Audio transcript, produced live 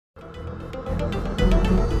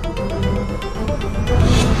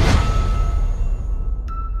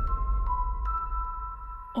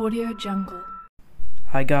Audio Jungle.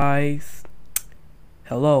 Hi guys,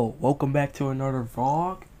 hello, welcome back to another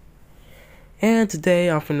vlog. And today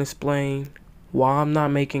I'm finna explain why I'm not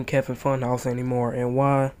making Kevin Funhouse anymore and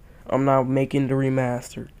why I'm not making the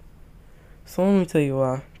remastered. So let me tell you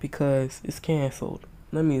why, because it's canceled.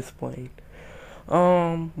 Let me explain.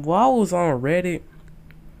 While I was on Reddit,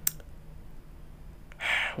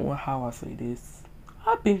 well, how I say this,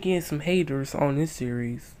 I've been getting some haters on this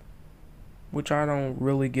series, which I don't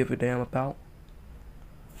really give a damn about.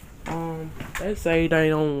 They say they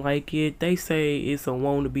don't like it. They say it's a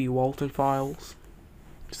wannabe Walton Files.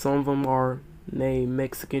 Some of them are named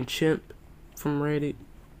Mexican Chimp from Reddit.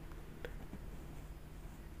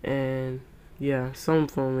 And yeah, some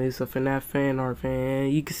of them is a FNAF fan art fan.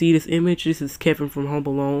 You can see this image. This is Kevin from Home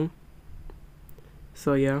Alone.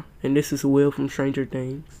 So yeah, and this is Will from Stranger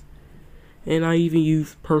Things. And I even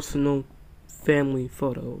use personal family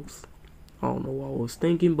photos. I don't know what I was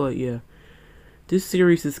thinking, but yeah. This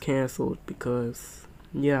series is canceled because,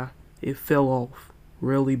 yeah, it fell off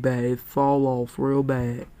really bad. It fall off real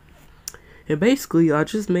bad. And basically, I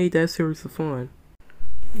just made that series for fun.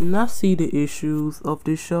 And I see the issues of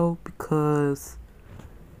this show because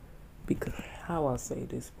how I say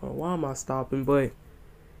this, bro? Why am I stopping? But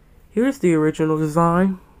here's the original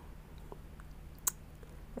design.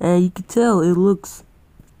 And you can tell it looks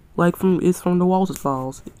like it's from the Walter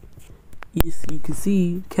Files. You can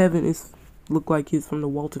see Kevin is look like he's from the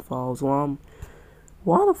Walter Files. Well,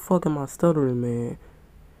 why the fuck am I stuttering, man?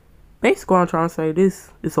 Basically, I'm trying to say this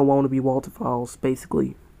is a wannabe Walter Files,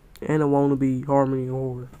 basically, and a wannabe Harmony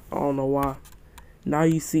Horror. I don't know why. Now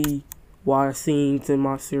you see why scenes in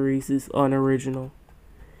my series is unoriginal.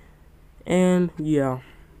 And yeah,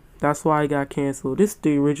 that's why it got canceled. This is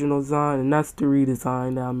the original design, and that's the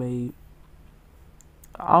redesign that I made.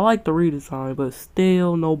 I like the redesign,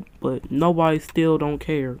 but nobody still don't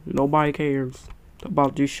care. Nobody cares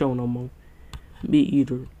about this show no more. Me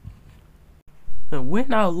either. And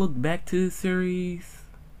when I look back to the series,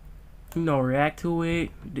 react to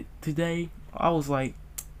it today, I was like,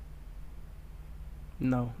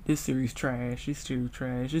 no, this series trash. This series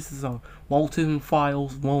trash. This is a Walton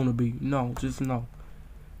Files wannabe. No, just no.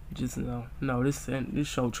 Just no. No, this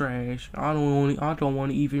show trash. I don't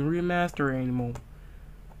want to even remaster it anymore.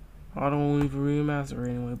 I don't even remaster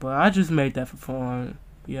it anyway, but I just made that for fun.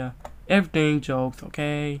 Yeah, everything jokes,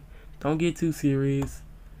 okay? Don't get too serious.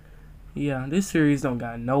 Yeah, this series don't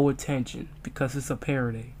got no attention because it's a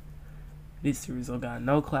parody. This series don't got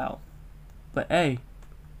no clout. But hey,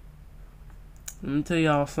 let me tell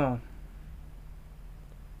y'all something.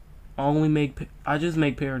 I just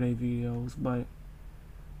make parody videos, but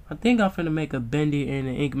I think I'm finna make a Bendy and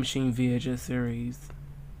an Ink Machine VHS series.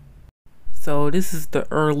 So this is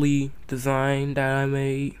the early design that I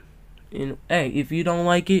made. And hey, if you don't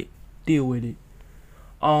like it, deal with it.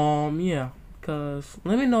 Yeah, cause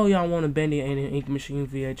let me know y'all want a Bendy and an Ink Machine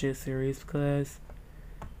VHS series, because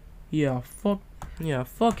fuck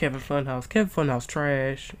Kevin Funhouse. Kevin Funhouse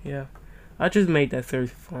trash. Yeah. I just made that series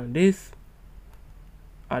for fun. This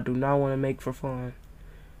I do not want to make for fun.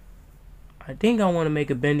 I think I want to make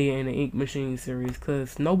a Bendy and an Ink Machine series,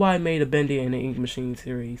 cause nobody made a Bendy and an Ink Machine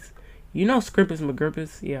series. You know Scrippus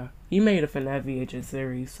McGrippus? Yeah. He made a FNAF VHS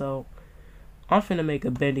series, so I'm finna make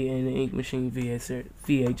a Bendy and an Ink Machine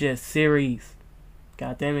VHS series.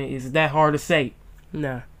 God damn it, is that hard to say?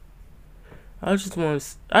 Nah. I just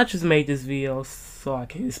made this video so I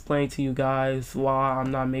can explain to you guys why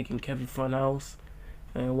I'm not making Kevin Funhouse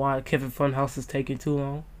and why Kevin Funhouse is taking too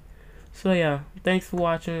long. So yeah, thanks for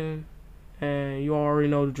watching, and you already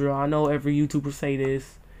know the drill. I know every YouTuber say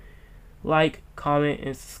this. Like, comment,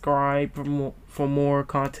 and subscribe for more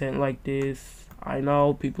content like this. I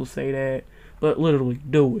know people say that, but literally,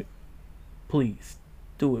 do it. Please,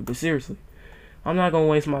 do it. But seriously, I'm not gonna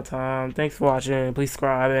waste my time. Thanks for watching. Please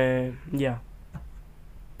subscribe, and yeah.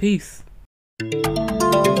 Peace.